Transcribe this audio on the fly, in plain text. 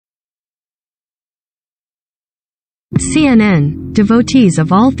CNN, devotees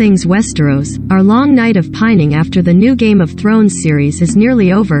of all things Westeros, our long night of pining after the new Game of Thrones series is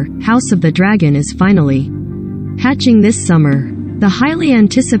nearly over. House of the Dragon is finally hatching this summer. The highly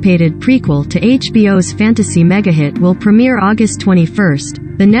anticipated prequel to HBO's fantasy megahit will premiere August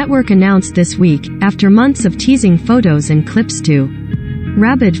 21st, the network announced this week, after months of teasing photos and clips to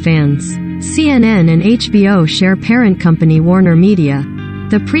rabid fans. CNN and HBO share parent company Warner Media.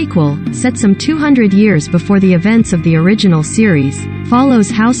 The prequel, set some 200 years before the events of the original series, follows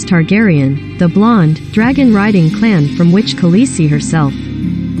House Targaryen, the blonde, dragon-riding clan from which Khaleesi herself,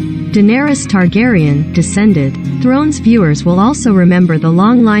 Daenerys Targaryen, descended. Thrones viewers will also remember the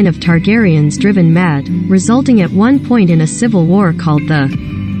long line of Targaryens driven mad, resulting at one point in a civil war called the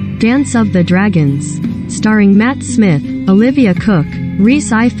Dance of the Dragons. Starring Matt Smith, Olivia Cook,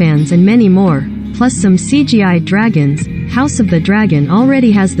 Rhys Ifans and many more, plus some CGI dragons, House of the Dragon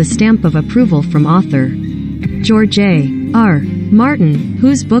already has the stamp of approval from author George A.R. Martin,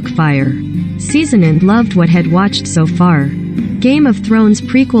 whose book Fire season and loved what had watched so far. Game of Thrones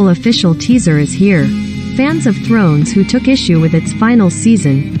prequel official teaser is here. Fans of Thrones who took issue with its final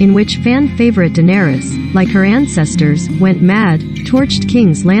season, in which fan favorite Daenerys, like her ancestors, went mad, torched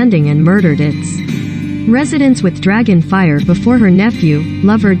King's Landing and murdered its residents with dragon fire before her nephew,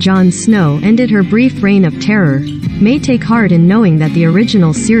 lover Jon Snow ended her brief reign of terror, may take heart in knowing that the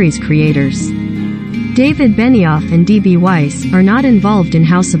original series creators, David Benioff and D.B. Weiss, are not involved in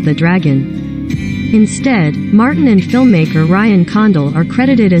House of the Dragon. Instead, Martin and filmmaker Ryan Condal are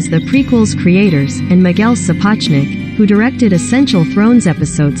credited as the prequel's creators, and Miguel Sapochnik, who directed essential Thrones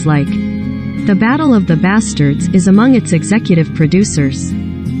episodes like The Battle of the Bastards, is among its executive producers.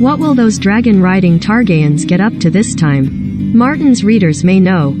 What will those dragon-riding Targaryens get up to this time? Martin's readers may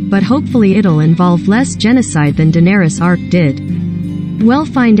know, but hopefully it'll involve less genocide than Daenerys' arc did. We'll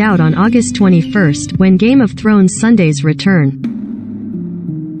find out on August 21st, when Game of Thrones Sundays return.